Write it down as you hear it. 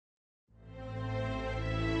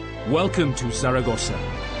Welcome to Zaragoza,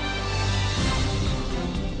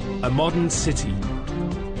 a modern city,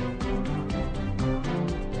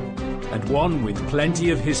 and one with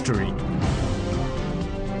plenty of history.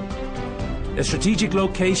 A strategic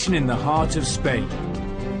location in the heart of Spain,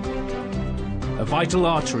 a vital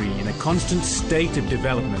artery in a constant state of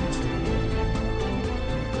development.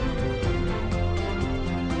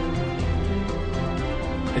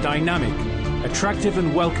 A dynamic, attractive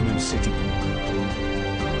and welcoming city,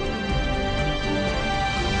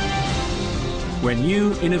 where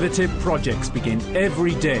new innovative projects begin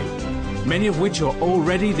every day, many of which are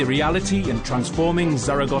already the reality and transforming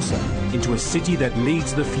Zaragoza into a city that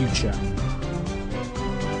leads the future.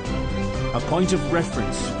 A point of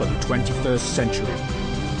reference for the 21st century.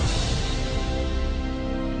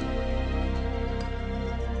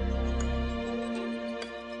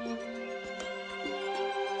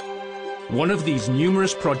 One of these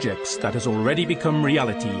numerous projects that has already become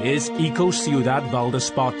reality is Ciudad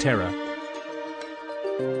Valdespartera.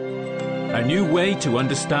 A new way to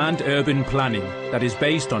understand urban planning that is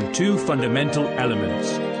based on two fundamental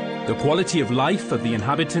elements: the quality of life of the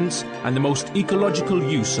inhabitants and the most ecological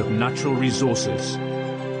use of natural resources.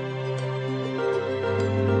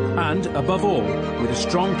 And, above all, with a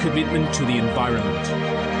strong commitment to the environment.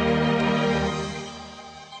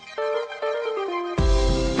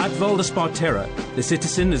 At Valdespartera, the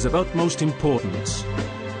citizen is of utmost importance.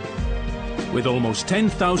 With almost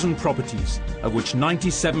 10,000 properties, of which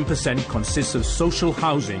 97% consists of social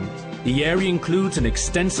housing, the area includes an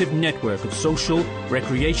extensive network of social,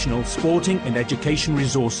 recreational, sporting and education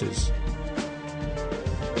resources.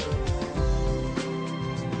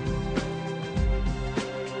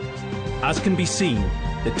 As can be seen,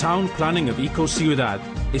 the town planning of Ciudad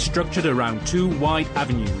is structured around two wide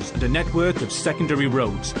avenues and a network of secondary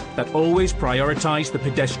roads that always prioritize the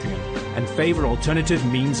pedestrian and favor alternative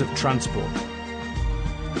means of transport.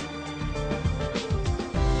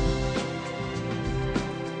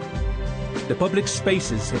 The public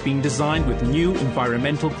spaces have been designed with new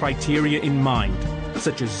environmental criteria in mind,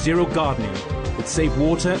 such as zero gardening, that save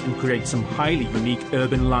water and create some highly unique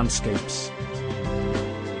urban landscapes.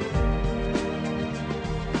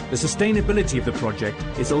 The sustainability of the project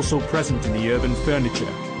is also present in the urban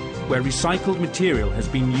furniture, where recycled material has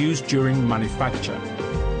been used during manufacture.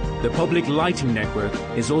 The public lighting network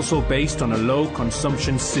is also based on a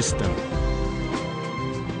low-consumption system.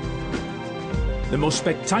 The most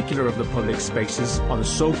spectacular of the public spaces are the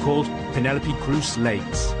so-called Penelope Cruz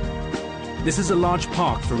Lakes. This is a large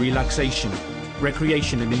park for relaxation,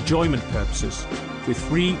 recreation and enjoyment purposes, with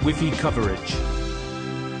free Wi-Fi coverage.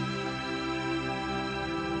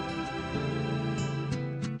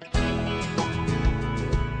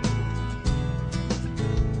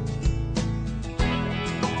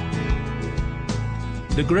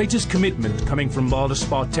 The greatest commitment coming from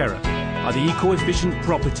Valdespartera are the eco-efficient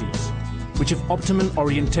properties, which have optimum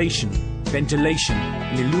orientation, ventilation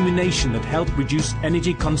and illumination that help reduce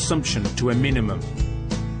energy consumption to a minimum.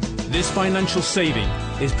 This financial saving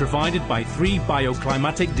is provided by three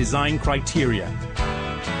bioclimatic design criteria: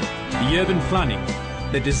 the urban planning,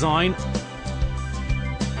 the design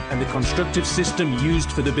and the constructive system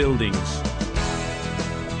used for the buildings.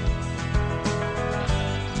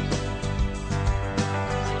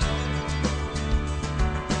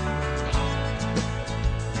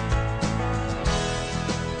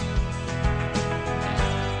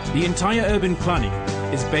 The entire urban planning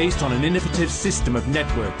is based on an innovative system of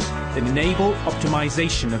networks that enable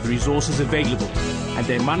optimization of the resources available and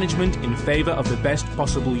their management in favor of the best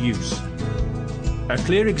possible use. A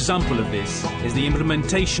clear example of this is the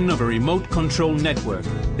implementation of a remote control network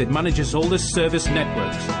that manages all the service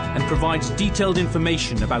networks and provides detailed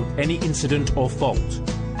information about any incident or fault.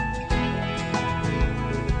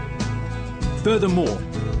 Furthermore,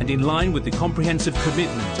 and in line with the comprehensive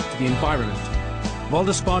commitment to the environment,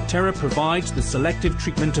 Valdespartera provides the selective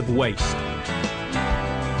treatment of waste.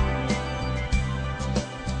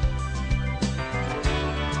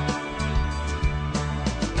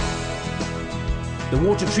 The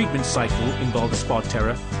water treatment cycle in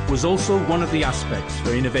Valdespartera was also one of the aspects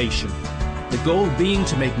for innovation, the goal being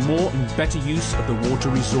to make more and better use of the water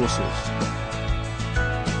resources.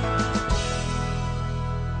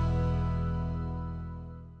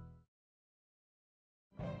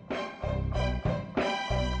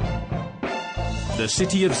 The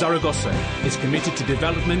city of Zaragoza is committed to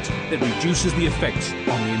development that reduces the effects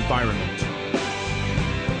on the environment.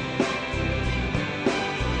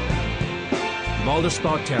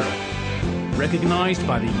 Valdespartera, recognized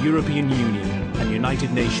by the European Union and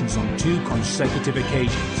United Nations on 2 consecutive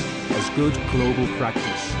occasions as good global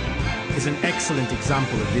practice. is an excellent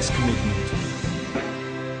example of this commitment.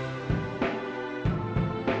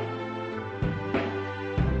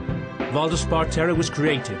 Valdespartera was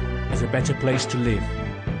created as a better place to live,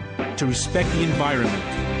 to respect the environment,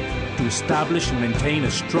 to establish and maintain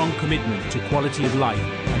a strong commitment to quality of life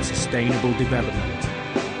and sustainable development.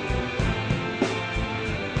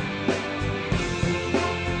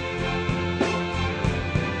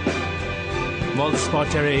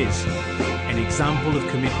 Valdespartera is an example of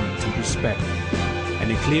commitment and respect,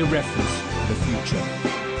 and a clear reference for the future.